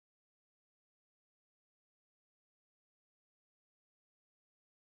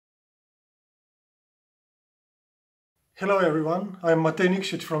Hello everyone, I'm Matej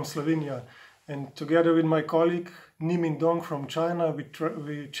Nikšić from Slovenia, and together with my colleague Nimin Dong from China, we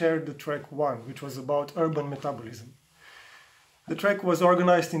chaired the track 1, which was about urban metabolism. The track was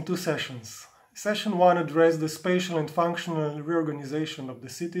organized in 2 sessions. Session 1 addressed the spatial and functional reorganization of the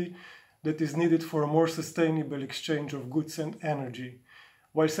city that is needed for a more sustainable exchange of goods and energy,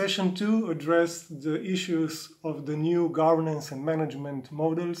 while Session 2 addressed the issues of the new governance and management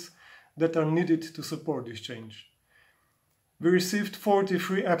models that are needed to support this change. We received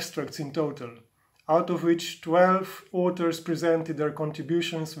 43 abstracts in total, out of which 12 authors presented their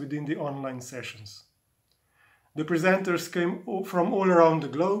contributions within the online sessions. The presenters came from all around the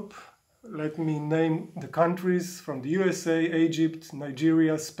globe. Let me name the countries: from the USA, Egypt,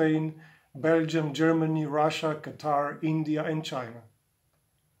 Nigeria, Spain, Belgium, Germany, Russia, Qatar, India, and China.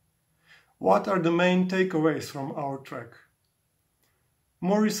 What are the main takeaways from our track?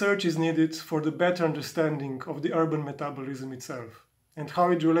 More research is needed for the better understanding of the urban metabolism itself and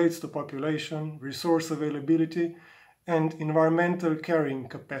how it relates to population, resource availability, and environmental carrying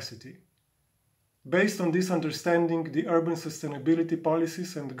capacity. Based on this understanding, the urban sustainability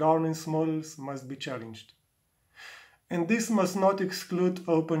policies and governance models must be challenged. And this must not exclude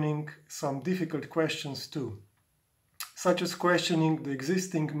opening some difficult questions too, such as questioning the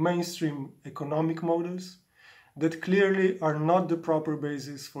existing mainstream economic models that clearly are not the proper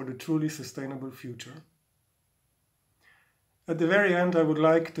basis for the truly sustainable future. At the very end, I would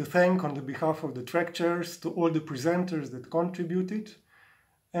like to thank on the behalf of the track chairs to all the presenters that contributed,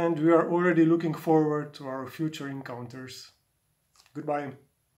 and we are already looking forward to our future encounters. Goodbye.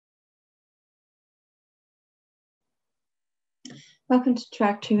 Welcome to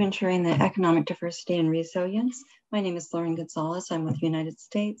Track 2, Ensuring the Economic Diversity and Resilience. My name is Lauren Gonzalez. I'm with the United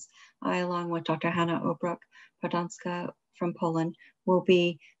States. I, along with Dr. Hanna Obrock-Podanska from Poland, will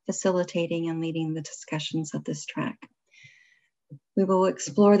be facilitating and leading the discussions of this track. We will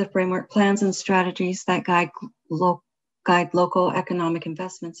explore the framework plans and strategies that guide local economic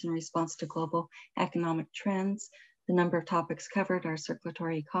investments in response to global economic trends. The number of topics covered are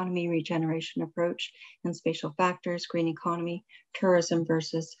circulatory economy, regeneration approach, and spatial factors, green economy, tourism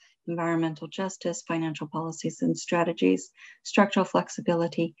versus environmental justice, financial policies and strategies, structural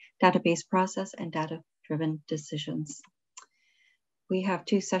flexibility, database process, and data-driven decisions. We have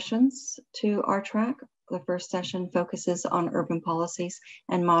 2 sessions to our track. The first session focuses on urban policies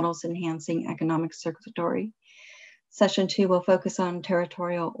and models enhancing economic circulatory. Session 2 will focus on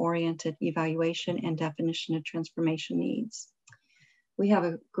territorial-oriented evaluation and definition of transformation needs. We have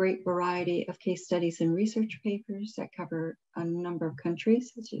a great variety of case studies and research papers that cover a number of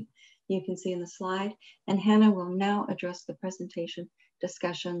countries, as you can see in the slide. And Hannah will now address the presentation,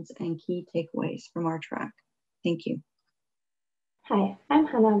 discussions, and key takeaways from our track. Thank you. Hi, I'm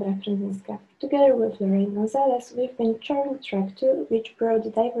Hanna Obrock-Podanska. Together with Lorraine Gonzalez, we've been chairing Track 2, which brought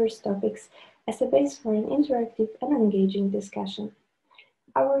diverse topics as a base for an interactive and engaging discussion.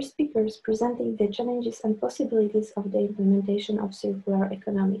 Our speakers presented the challenges and possibilities of the implementation of circular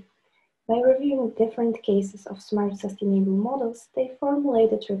economy. By reviewing different cases of smart sustainable models, they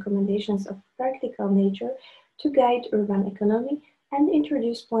formulated recommendations of practical nature to guide urban economy and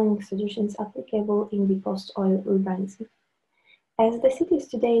introduce planning solutions applicable in the post-oil urbanism. As the cities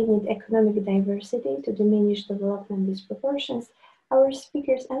today need economic diversity to diminish development disproportions, our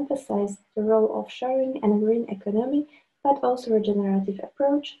speakers emphasized the role of sharing and green economy, but also regenerative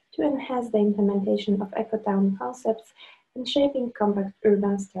approach to enhance the implementation of ecotown concepts and shaping compact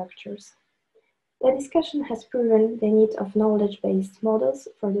urban structures. The discussion has proven the need of knowledge-based models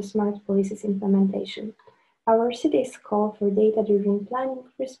for the smart policies implementation. Our cities call for data-driven planning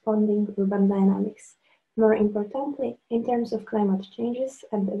responding urban dynamics. More importantly, in terms of climate changes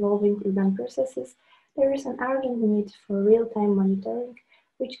and evolving urban processes, there is an urgent need for real-time monitoring,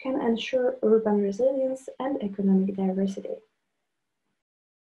 which can ensure urban resilience and economic diversity.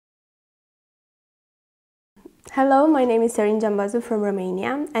 Hello, my name is Serin Jambazu from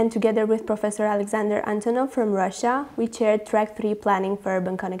Romania, and together with Professor Alexander Antonov from Russia, we chaired Track 3 Planning for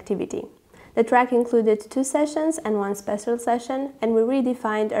Urban Connectivity. The track included 2 sessions and 1 special session, and we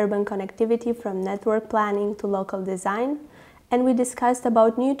redefined urban connectivity from network planning to local design, and we discussed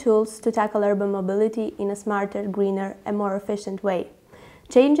about new tools to tackle urban mobility in a smarter, greener, and more efficient way.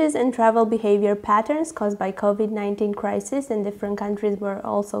 Changes in travel behavior patterns caused by COVID-19 crisis in different countries were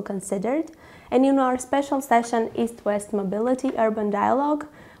also considered. And in our special session, East-West Mobility Urban Dialogue,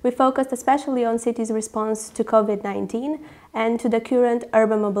 we focused especially on cities' response to COVID-19 and to the current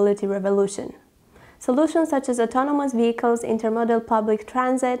urban mobility revolution. Solutions such as autonomous vehicles, intermodal public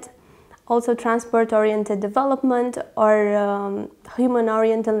transit, also transport-oriented development or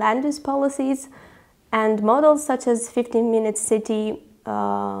human-oriented land use policies And models such as 15-minute city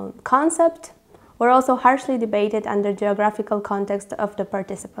concept were also harshly debated under geographical context of the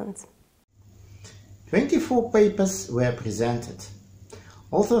participants. 24 papers were presented.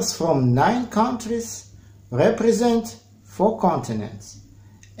 Authors from 9 countries represent 4 continents: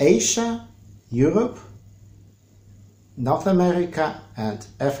 Asia, Europe, North America and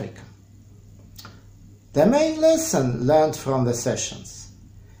Africa. The main lesson learned from the sessions: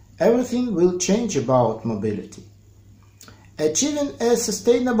 everything will change about mobility. Achieving a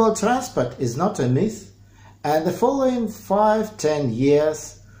sustainable transport is not a myth, and the following 5–10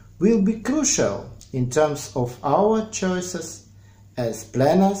 years will be crucial in terms of our choices as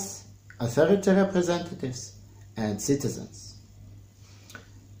planners, authority representatives and citizens.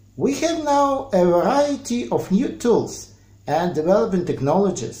 We have now a variety of new tools and developing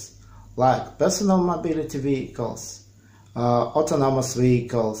technologies like personal mobility vehicles, autonomous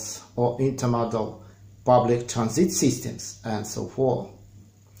vehicles or intermodal public transit systems and so forth.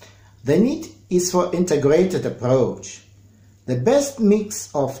 The need is for integrated approach, the best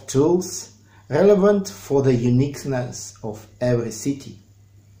mix of tools relevant for the uniqueness of every city.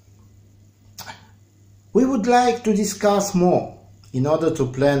 We would like to discuss more in order to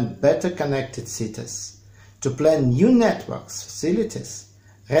plan better connected cities, to plan new networks, facilities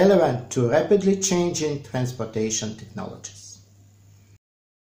relevant to rapidly changing transportation technologies.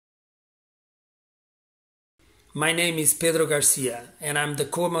 My name is Pedro Garcia, and I'm the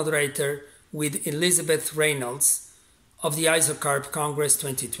co-moderator with Elizabeth Reynolds of the ISOCARP Congress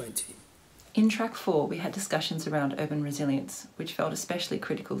 2020. In Track 4, we had discussions around urban resilience, which felt especially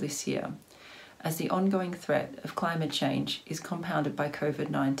critical this year, as the ongoing threat of climate change is compounded by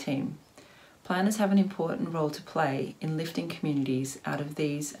COVID-19. Planners have an important role to play in lifting communities out of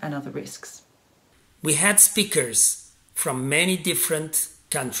these and other risks. We had speakers from many different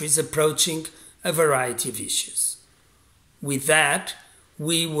countries approaching a variety of issues. With that,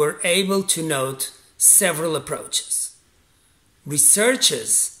 we were able to note several approaches.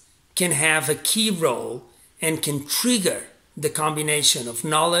 Researchers can have a key role and can trigger the combination of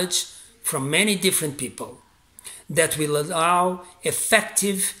knowledge from many different people that will allow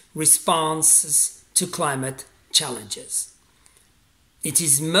effective responses to climate challenges. It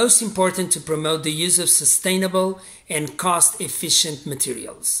is most important to promote the use of sustainable and cost-efficient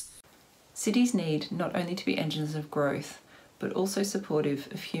materials. Cities need not only to be engines of growth, but also supportive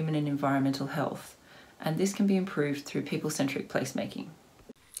of human and environmental health, and this can be improved through people-centric placemaking.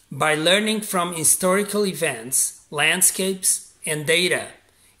 By learning from historical events, landscapes, and data,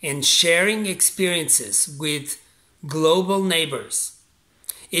 and sharing experiences with global neighbors,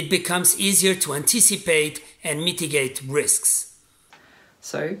 it becomes easier to anticipate and mitigate risks.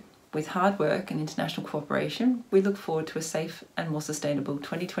 So, with hard work and international cooperation, we look forward to a safe and more sustainable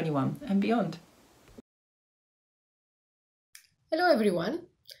 2021 and beyond. Hello everyone,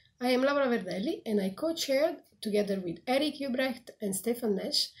 I am Laura Verdelli and I co-chaired, together with Eric Ubrecht and Stefan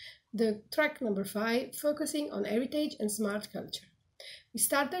Nesch, the track number 5 focusing on heritage and smart culture. We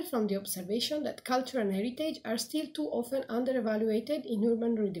started from the observation that culture and heritage are still too often under-evaluated in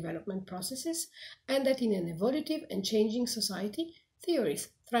urban redevelopment processes, and that in an evolutive and changing society, theories,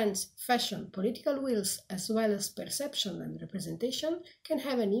 trends, fashion, political wills, as well as perception and representation can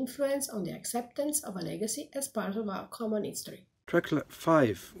have an influence on the acceptance of a legacy as part of our common history. Track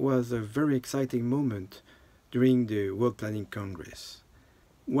 5 was a very exciting moment during the World Planning Congress.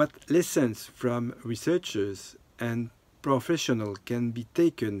 What lessons from researchers and professionals can be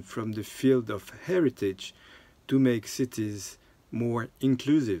taken from the field of heritage to make cities more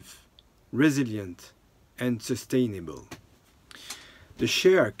inclusive, resilient, and sustainable? The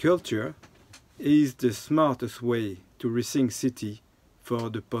shared culture is the smartest way to rethink city for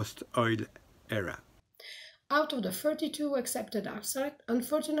the post-oil era. Out of the 32 accepted abstracts,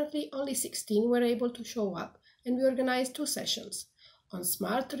 unfortunately only 16 were able to show up, and we organized 2 sessions on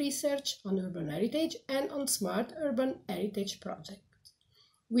smart research on urban heritage and on smart urban heritage projects.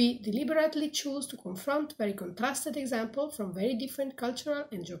 We deliberately chose to confront very contrasted examples from very different cultural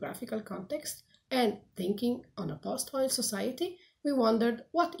and geographical contexts, and thinking on a post-oil society, we wondered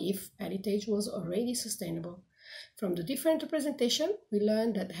what if heritage was already sustainable. From the different representation, we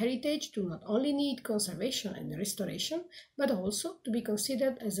learned that heritage do not only need conservation and restoration, but also to be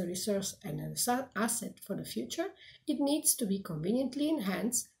considered as a resource and an asset for the future. It needs to be conveniently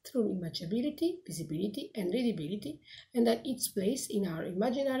enhanced through imageability, visibility and readability, and that its place in our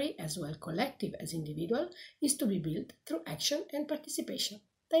imaginary as well collective as individual is to be built through action and participation.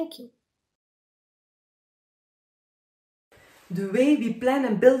 Thank you. The way we plan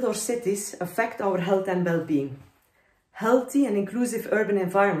and build our cities affect our health and well-being. Healthy and inclusive urban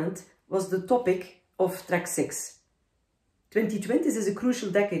environment was the topic of track 6. 2020 is a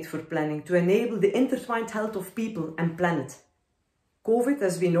crucial decade for planning to enable the intertwined health of people and planet. COVID,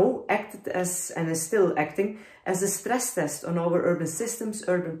 as we know, acted as, and is still acting, as a stress test on our urban systems,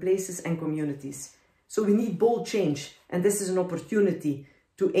 urban places and communities. So we need bold change, and this is an opportunity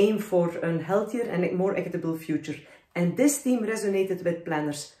to aim for a healthier and more equitable future. And this theme resonated with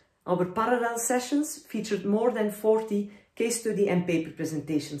planners. Our parallel sessions featured more than 40 case study and paper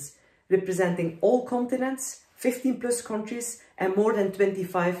presentations, representing all continents, 15 plus countries and more than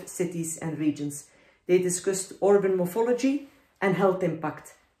 25 cities and regions. They discussed urban morphology and health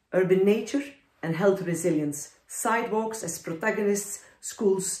impact, urban nature and health resilience, sidewalks as protagonists,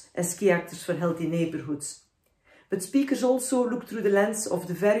 schools as key actors for healthy neighbourhoods. But speakers also looked through the lens of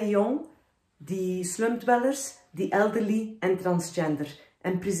the very young, the slum dwellers, the elderly and transgender,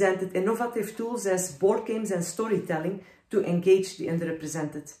 and presented innovative tools as board games and storytelling to engage the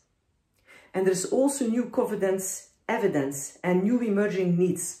underrepresented. And there's also new COVID evidence and new emerging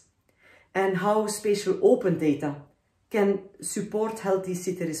needs, and how spatial open data can support healthy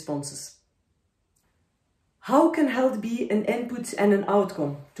city responses. How can health be an input and an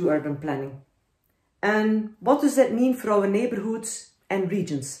outcome to urban planning? And what does that mean for our neighbourhoods and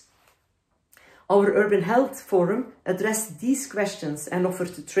regions? Our Urban Health Forum addressed these questions and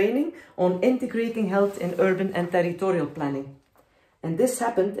offered training on integrating health in urban and territorial planning. And this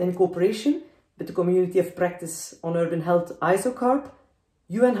happened in cooperation with the Community of Practice on Urban Health ISOCARP,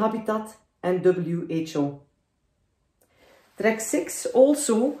 UN Habitat and WHO. Track 6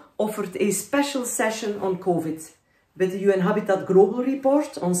 also offered a special session on COVID with the UN Habitat Global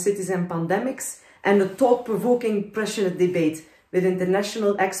Report on Cities and Pandemics and a thought-provoking, passionate debate with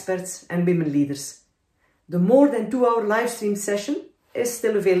international experts and women leaders. The more than 2-hour live stream session is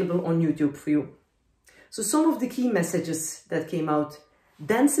still available on YouTube for you. So some of the key messages that came out.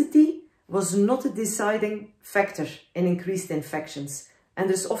 Density was not a deciding factor in increased infections, and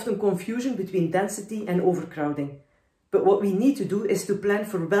there's often confusion between density and overcrowding. But what we need to do is to plan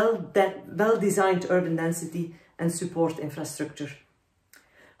for well-designed urban density and support infrastructure.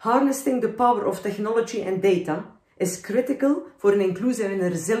 Harnessing the power of technology and data is critical for an inclusive and a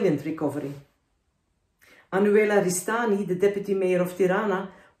resilient recovery. Anuela Ristani, the deputy mayor of Tirana,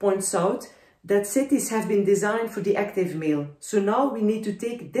 points out that cities have been designed for the active male. So now we need to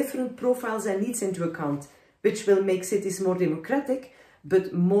take different profiles and needs into account, which will make cities more democratic,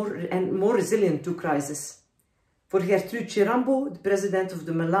 but more resilient to crisis. For Gertrude Chirambo, the president of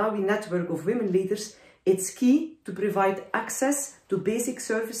the Malawi Network of Women Leaders, it's key to provide access to basic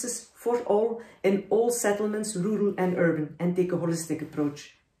services for all in all settlements, rural and urban, and take a holistic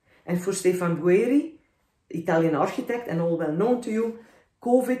approach. And for Stefan Gueri, Italian architect and all well known to you,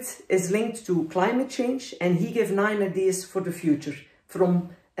 COVID is linked to climate change, and he gave 9 ideas for the future, from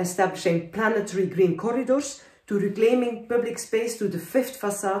establishing planetary green corridors to reclaiming public space to the 5th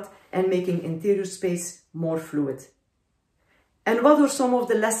facade and making interior space more fluid. And what are some of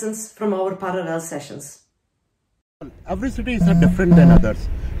the lessons from our parallel sessions? Every city is different than others.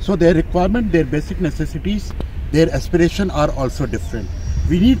 So their requirement, their basic necessities, their aspiration are also different.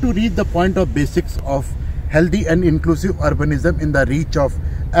 We need to reach the point of basics of healthy and inclusive urbanism in the reach of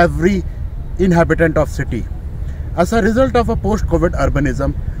every inhabitant of city. As a result of a post-COVID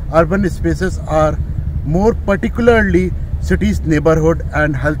urbanism, urban spaces are more particularly cities, neighborhood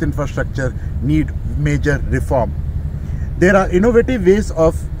and health infrastructure need major reform. There are innovative ways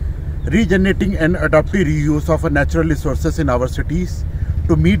of regenerating and adaptive reuse of natural resources in our cities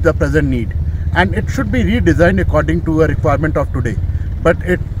to meet the present need, and it should be redesigned according to a requirement of today, but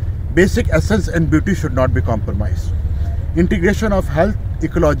its basic essence and beauty should not be compromised. Integration of health,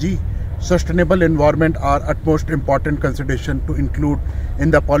 ecology, sustainable environment are utmost important consideration to include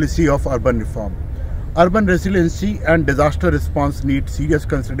in the policy of urban reform. Urban resiliency and disaster response need serious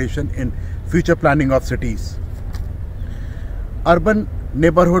consideration in future planning of cities. Urban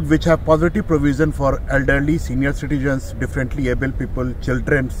neighborhoods which have positive provision for elderly, senior citizens, differently able people,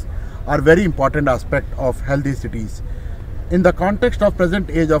 children are very important aspect of healthy cities. In the context of present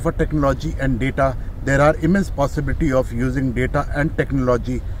age of technology and data, there are immense possibility of using data and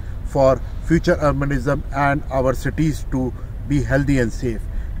technology for future urbanism and our cities to be healthy and safe.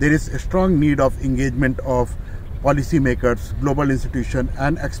 There is a strong need of engagement of policymakers, global institutions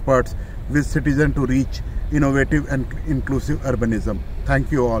and experts with citizens to reach innovative and inclusive urbanism.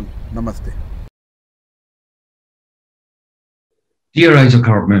 Thank you all. Namaste. Dear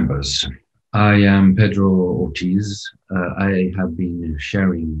ISOCARP members, I am Pedro Ortiz. I have been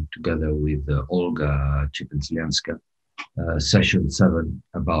sharing together with Olga Chipenslianska session 7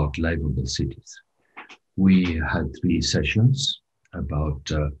 about livable cities. We had 3 sessions about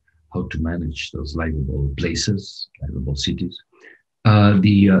how to manage those livable places, livable cities.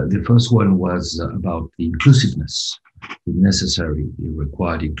 The first one was about the inclusiveness, the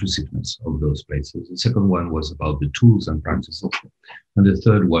required inclusiveness of those places. The second one was about the tools and practices. And the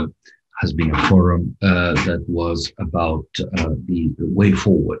third one has been a forum that was about the way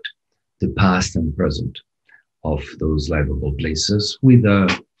forward, the past and present of those livable places with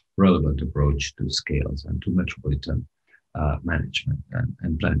a relevant approach to scales and to metropolitan management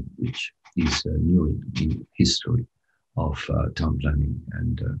and planning, which is new in the history of town planning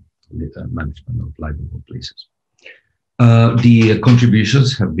and management of livable places. The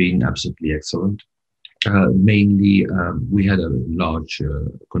contributions have been absolutely excellent. Mainly, we had a large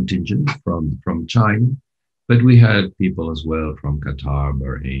contingent from China, but we had people as well from Qatar,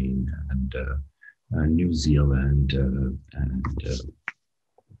 Bahrain, and New Zealand, and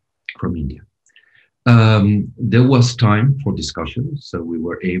from India. There was time for discussion, so we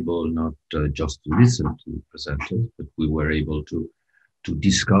were able not just to listen to presenters, but we were able to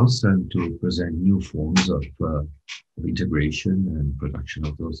discuss and to present new forms of integration and production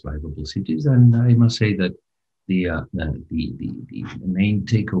of those livable cities. And I must say that the main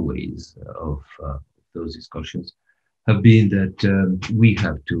takeaways of those discussions have been that we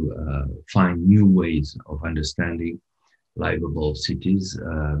have to find new ways of understanding livable cities,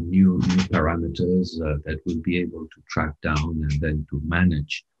 new parameters that will be able to track down and then to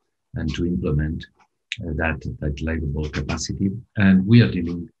manage and to implement that livable capacity. And we are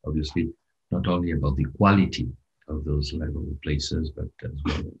dealing, obviously, not only about the quality of those livable places, but as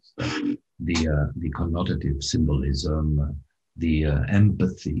well as the connotative symbolism, the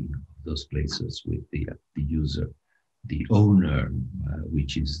empathy of those places with the user, the owner,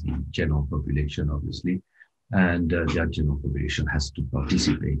 which is the general population, obviously. And that general population has to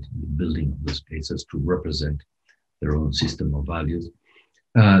participate in the building of those places to represent their own system of values.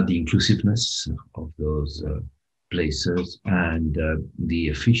 The inclusiveness of those places and the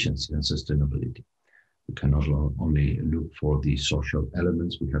efficiency and sustainability. We cannot only look for the social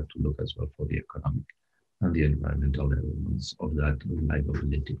elements, we have to look as well for the economic and the environmental elements of that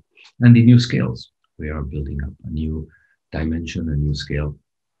livability. And the new scales. We are building up a new dimension, a new scale,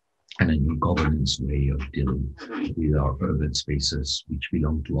 and a new governance way of dealing with our urban spaces, which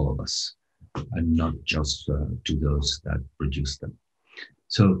belong to all of us, and not just to those that produce them.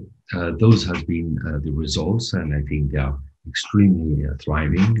 So those have been the results, and I think they are extremely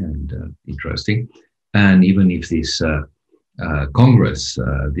thriving and interesting. And even if this Congress,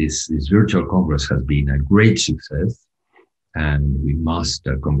 this virtual Congress has been a great success, and we must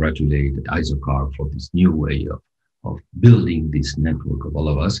congratulate ISOCAR for this new way of building this network of all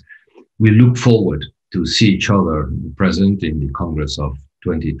of us. We look forward to see each other present in the Congress of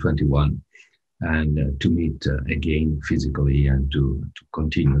 2021 and to meet again physically and to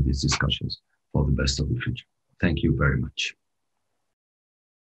continue these discussions for the best of the future. Thank you very much.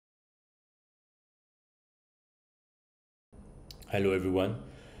 Hello everyone,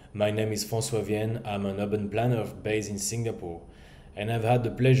 my name is François Vienne. I'm an urban planner based in Singapore, and I've had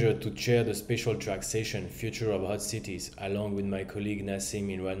the pleasure to chair the special track session Future of Hot Cities along with my colleague Nassim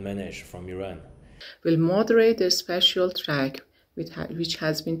Ilwan-Manesh from Iran. We'll moderate the special track which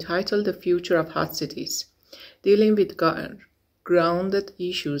has been titled The Future of Hot Cities, dealing with grounded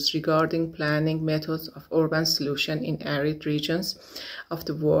issues regarding planning methods of urban solution in arid regions of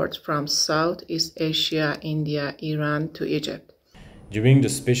the world from Southeast Asia, India, Iran to Egypt. During the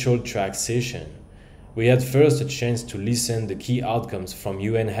special track session, we had first a chance to listen the key outcomes from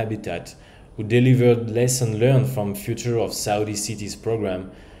UN Habitat, who delivered lessons learned from Future of Saudi Cities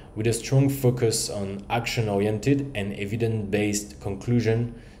program with a strong focus on action-oriented and evidence-based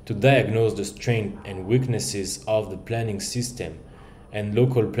conclusion to diagnose the strengths and weaknesses of the planning system and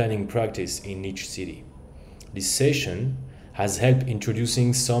local planning practice in each city. This session has helped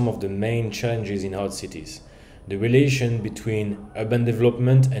introducing some of the main challenges in hot cities, the relation between urban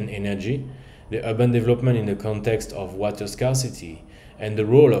development and energy, the urban development in the context of water scarcity, and the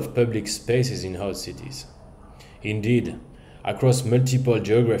role of public spaces in hot cities. Indeed, across multiple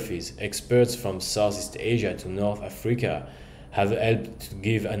geographies, experts from Southeast Asia to North Africa have helped to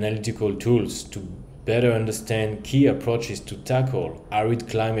give analytical tools to better understand key approaches to tackle arid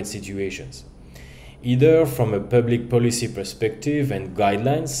climate situations, either from a public policy perspective and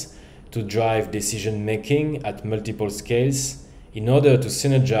guidelines to drive decision-making at multiple scales in order to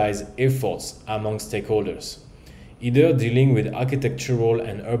synergize efforts among stakeholders, either dealing with architectural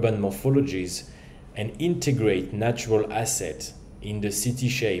and urban morphologies and integrate natural assets in the city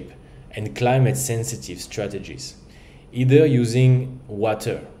shape and climate-sensitive strategies, either using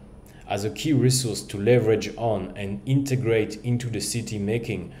water as a key resource to leverage on and integrate into the city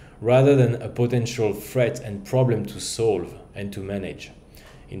making rather than a potential threat and problem to solve and to manage.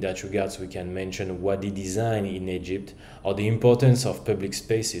 In that regard, we can mention Wadi design in Egypt or the importance of public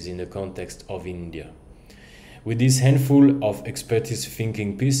spaces in the context of India. With this handful of expertise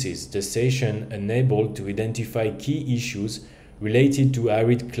thinking pieces, the session enabled to identify key issues related to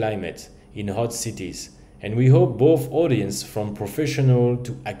arid climate in hot cities, and we hope both audience from professional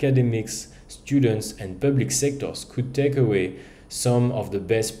to academics, students and public sectors could take away some of the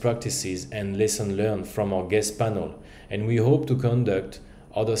best practices and lessons learned from our guest panel, and we hope to conduct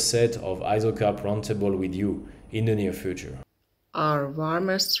other set of ISOCAP roundtable with you in the near future. Our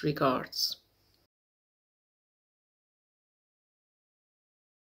warmest regards.